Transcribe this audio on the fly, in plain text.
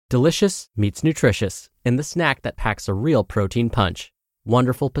Delicious meets nutritious in the snack that packs a real protein punch.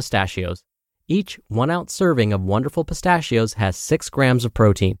 Wonderful Pistachios. Each 1-ounce serving of Wonderful Pistachios has 6 grams of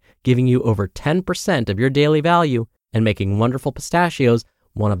protein, giving you over 10% of your daily value and making Wonderful Pistachios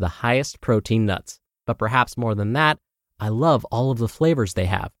one of the highest protein nuts. But perhaps more than that, I love all of the flavors they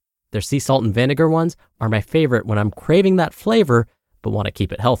have. Their sea salt and vinegar ones are my favorite when I'm craving that flavor but want to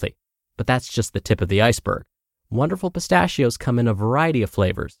keep it healthy. But that's just the tip of the iceberg. Wonderful Pistachios come in a variety of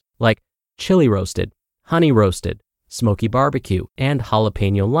flavors, like chili roasted, honey roasted, smoky barbecue, and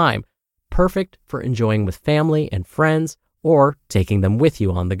jalapeno lime, perfect for enjoying with family and friends or taking them with you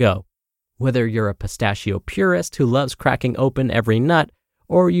on the go. Whether you're a pistachio purist who loves cracking open every nut,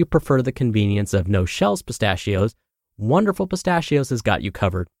 or you prefer the convenience of no-shells pistachios, Wonderful Pistachios has got you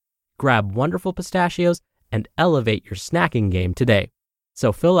covered. Grab Wonderful Pistachios and elevate your snacking game today.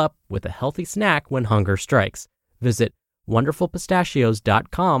 So fill up with a healthy snack when hunger strikes. Visit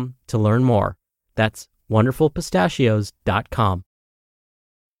wonderfulpistachios.com to learn more. That's wonderfulpistachios.com.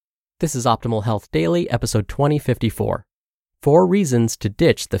 This is Optimal Health Daily, episode 2054. 4 Reasons to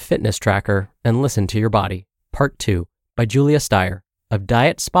Ditch the Fitness Tracker and Listen to Your Body, Part 2, by Julia Steier of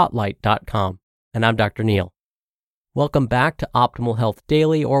DietSpotlight.com. And I'm Dr. Neil. Welcome back to Optimal Health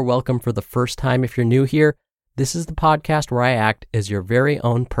Daily, or welcome for the first time if you're new here. This is the podcast where I act as your very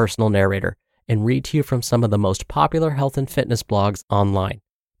own personal narrator and read to you from some of the most popular health and fitness blogs online.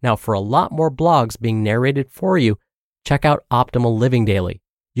 Now, for a lot more blogs being narrated for you, check out Optimal Living Daily.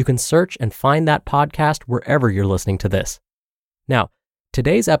 You can search and find that podcast wherever you're listening to this. Now,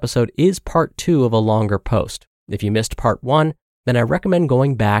 today's episode is part 2 of a longer post. If you missed part 1, then I recommend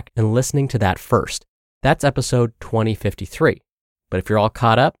going back and listening to that first. That's episode 2053. But if you're all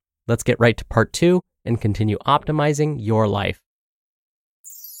caught up, let's get right to part 2 and continue optimizing your life.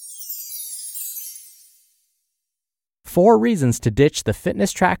 4 Reasons to Ditch the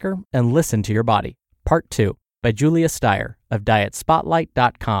Fitness Tracker and Listen to Your Body, Part 2, by Julia Steier of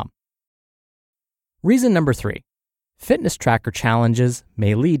DietSpotlight.com. Reason number 3. Fitness tracker challenges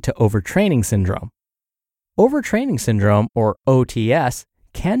may lead to overtraining syndrome. Overtraining syndrome, or OTS,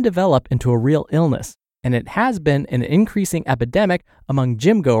 can develop into a real illness, and it has been an increasing epidemic among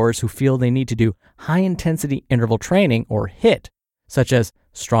gym goers who feel they need to do high-intensity interval training, or HIIT, such as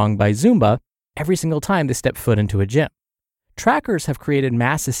Strong by Zumba, every single time they step foot into a gym. Trackers have created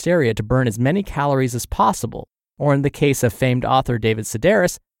mass hysteria to burn as many calories as possible, or in the case of famed author David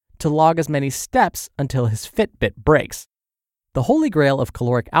Sedaris, to log as many steps until his Fitbit breaks. The holy grail of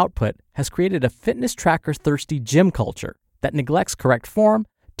caloric output has created a fitness tracker-thirsty gym culture that neglects correct form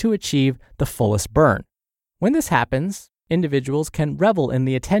to achieve the fullest burn. When this happens, individuals can revel in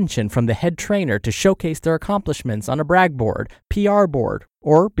the attention from the head trainer to showcase their accomplishments on a brag board, PR board,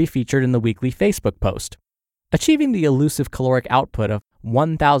 or be featured in the weekly Facebook post. Achieving the elusive caloric output of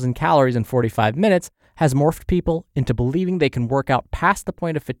 1,000 calories in 45 minutes has morphed people into believing they can work out past the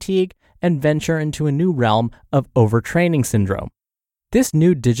point of fatigue and venture into a new realm of overtraining syndrome. This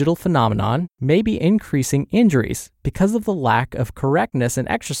new digital phenomenon may be increasing injuries because of the lack of correctness in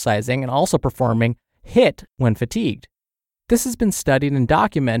exercising and also performing HIIT when fatigued. This has been studied and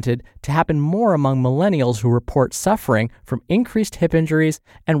documented to happen more among millennials who report suffering from increased hip injuries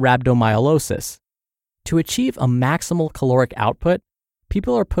and rhabdomyolysis. To achieve a maximal caloric output,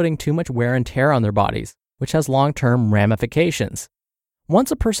 people are putting too much wear and tear on their bodies, which has long-term ramifications.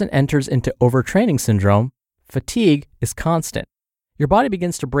 Once a person enters into overtraining syndrome, fatigue is constant. Your body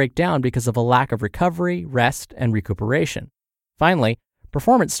begins to break down because of a lack of recovery, rest, and recuperation. Finally,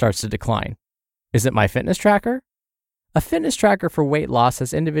 performance starts to decline. Is it my fitness tracker? A fitness tracker for weight loss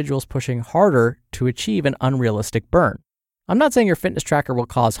has individuals pushing harder to achieve an unrealistic burn. I'm not saying your fitness tracker will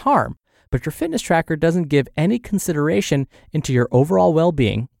cause harm, but your fitness tracker doesn't give any consideration into your overall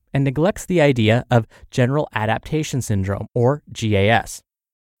well-being and neglects the idea of general adaptation syndrome, or GAS.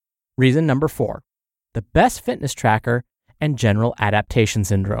 Reason number 4, the best fitness tracker and general adaptation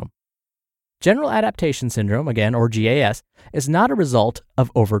syndrome. General adaptation syndrome, again, or GAS, is not a result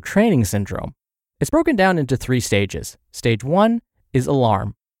of overtraining syndrome. It's broken down into 3 stages. Stage 1 is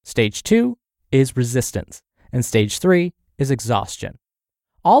alarm, stage 2 is resistance, and stage 3 is exhaustion.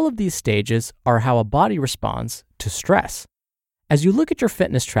 All of these stages are how a body responds to stress. As you look at your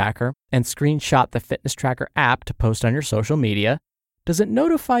fitness tracker and screenshot the fitness tracker app to post on your social media, does it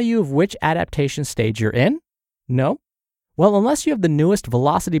notify you of which adaptation stage you're in? No? Well, unless you have the newest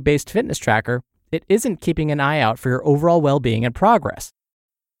velocity-based fitness tracker, it isn't keeping an eye out for your overall well-being and progress.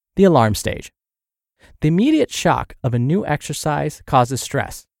 The alarm stage. The immediate shock of a new exercise causes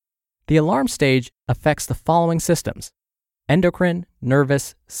stress. The alarm stage affects the following systems: endocrine,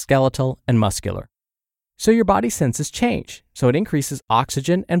 nervous, skeletal, and muscular. So your body senses change, so it increases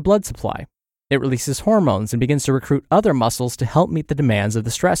oxygen and blood supply. It releases hormones and begins to recruit other muscles to help meet the demands of the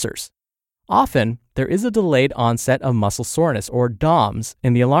stressors. Often, there is a delayed onset of muscle soreness, or DOMS,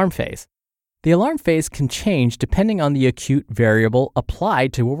 in the alarm phase. The alarm phase can change depending on the acute variable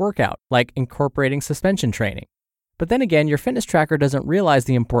applied to a workout, like incorporating suspension training. But then again, your fitness tracker doesn't realize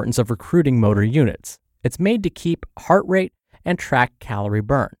the importance of recruiting motor units. It's made to keep heart rate and track calorie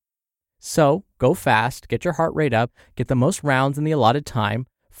burn. So, go fast, get your heart rate up, get the most rounds in the allotted time.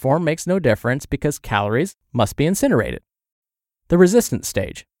 Form makes no difference because calories must be incinerated. The resistance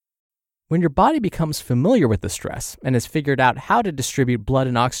stage. When your body becomes familiar with the stress and has figured out how to distribute blood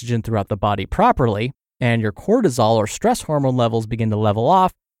and oxygen throughout the body properly, and your cortisol or stress hormone levels begin to level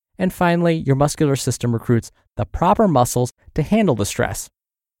off, and finally, your muscular system recruits the proper muscles to handle the stress.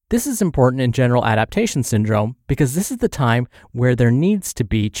 This is important in general adaptation syndrome because this is the time where there needs to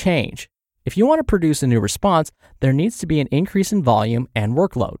be change. If you want to produce a new response, there needs to be an increase in volume and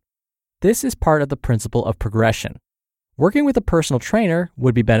workload. This is part of the principle of progression. Working with a personal trainer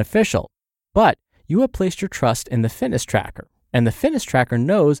would be beneficial, but you have placed your trust in the fitness tracker, and the fitness tracker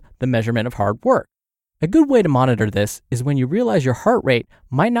knows the measurement of hard work. A good way to monitor this is when you realize your heart rate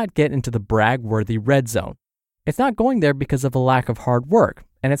might not get into the brag-worthy red zone. It's not going there because of a lack of hard work,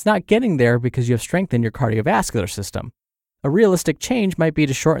 and it's not getting there because you have strengthened your cardiovascular system. A realistic change might be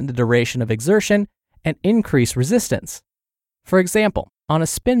to shorten the duration of exertion and increase resistance. For example, on a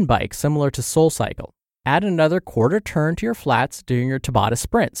spin bike similar to SoulCycle, add another quarter turn to your flats during your Tabata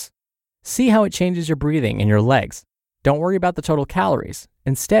sprints. See how it changes your breathing and your legs. Don't worry about the total calories.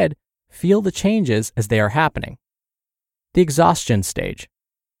 Instead, feel the changes as they are happening. The exhaustion stage.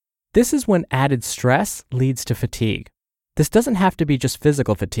 This is when added stress leads to fatigue. This doesn't have to be just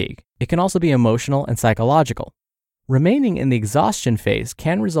physical fatigue. It can also be emotional and psychological. Remaining in the exhaustion phase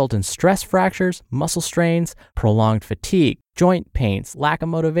can result in stress fractures, muscle strains, prolonged fatigue, joint pains, lack of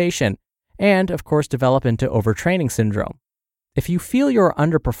motivation, and, of course, develop into overtraining syndrome. If you feel you're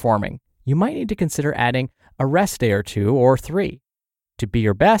underperforming, you might need to consider adding a rest day or 2 or 3. To be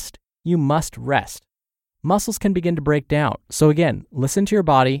your best, you must rest. Muscles can begin to break down, so again, listen to your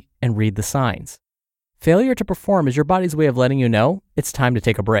body and read the signs. Failure to perform is your body's way of letting you know it's time to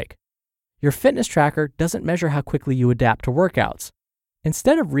take a break. Your fitness tracker doesn't measure how quickly you adapt to workouts.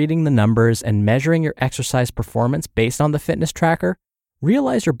 Instead of reading the numbers and measuring your exercise performance based on the fitness tracker,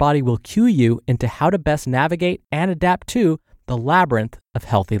 realize your body will cue you into how to best navigate and adapt to the labyrinth of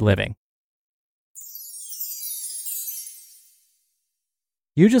healthy living.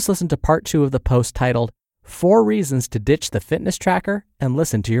 You just listened to part 2 of the post titled 4 Reasons to Ditch the Fitness Tracker and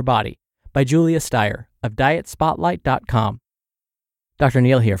Listen to Your Body by Julia Steier of DietSpotlight.com. Dr.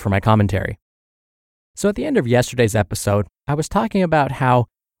 Neil here for my commentary. So at the end of yesterday's episode, I was talking about how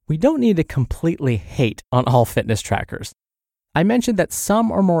we don't need to completely hate on all fitness trackers. I mentioned that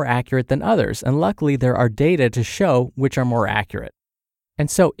some are more accurate than others, and luckily there are data to show which are more accurate. And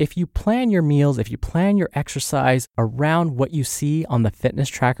so if you plan your meals, if you plan your exercise around what you see on the fitness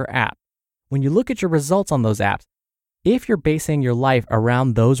tracker app, when you look at your results on those apps, if you're basing your life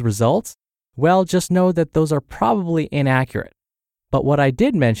around those results, well, just know that those are probably inaccurate. But what I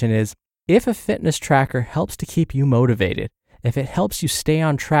did mention is, if a fitness tracker helps to keep you motivated, if it helps you stay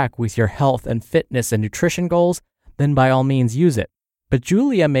on track with your health and fitness and nutrition goals, then by all means use it. But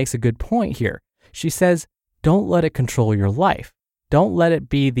Julia makes a good point here. She says, don't let it control your life. Don't let it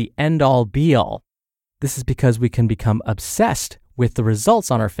be the end-all be-all. This is because we can become obsessed with the results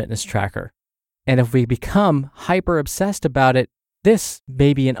on our fitness tracker. And if we become hyper-obsessed about it, this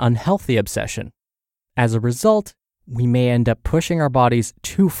may be an unhealthy obsession. As a result, we may end up pushing our bodies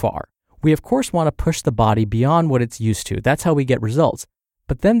too far. We, of course, want to push the body beyond what it's used to. That's how we get results.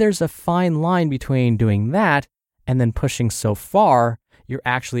 But then there's a fine line between doing that and then pushing so far, you're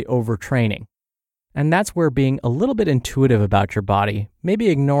actually overtraining. And that's where being a little bit intuitive about your body, maybe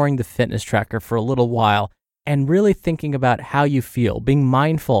ignoring the fitness tracker for a little while, and really thinking about how you feel, being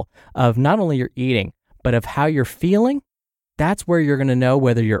mindful of not only your eating, but of how you're feeling, that's where you're going to know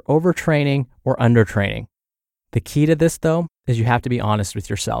whether you're overtraining or undertraining. The key to this, though, is you have to be honest with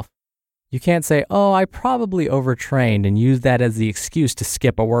yourself. You can't say, oh, I probably overtrained and use that as the excuse to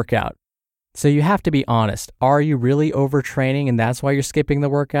skip a workout. So you have to be honest. Are you really overtraining and that's why you're skipping the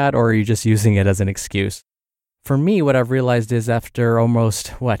workout, or are you just using it as an excuse? For me, what I've realized is after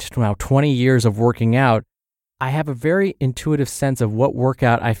almost, 20 years of working out, I have a very intuitive sense of what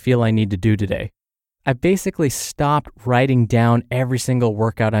workout I feel I need to do today. I basically stopped writing down every single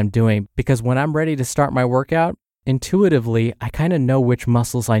workout I'm doing because when I'm ready to start my workout, intuitively, I kind of know which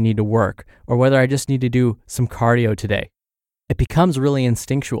muscles I need to work or whether I just need to do some cardio today. It becomes really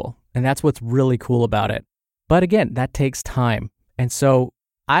instinctual, and that's what's really cool about it. But again, that takes time. And so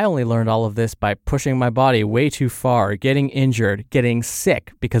I only learned all of this by pushing my body way too far, getting injured, getting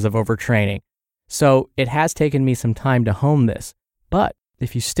sick because of overtraining. So it has taken me some time to hone this. But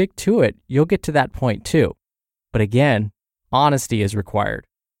if you stick to it, you'll get to that point too. But again, honesty is required.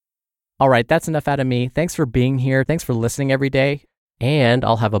 All right, that's enough out of me. Thanks for being here. Thanks for listening every day. And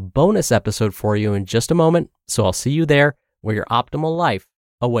I'll have a bonus episode for you in just a moment. So I'll see you there where your optimal life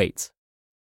awaits.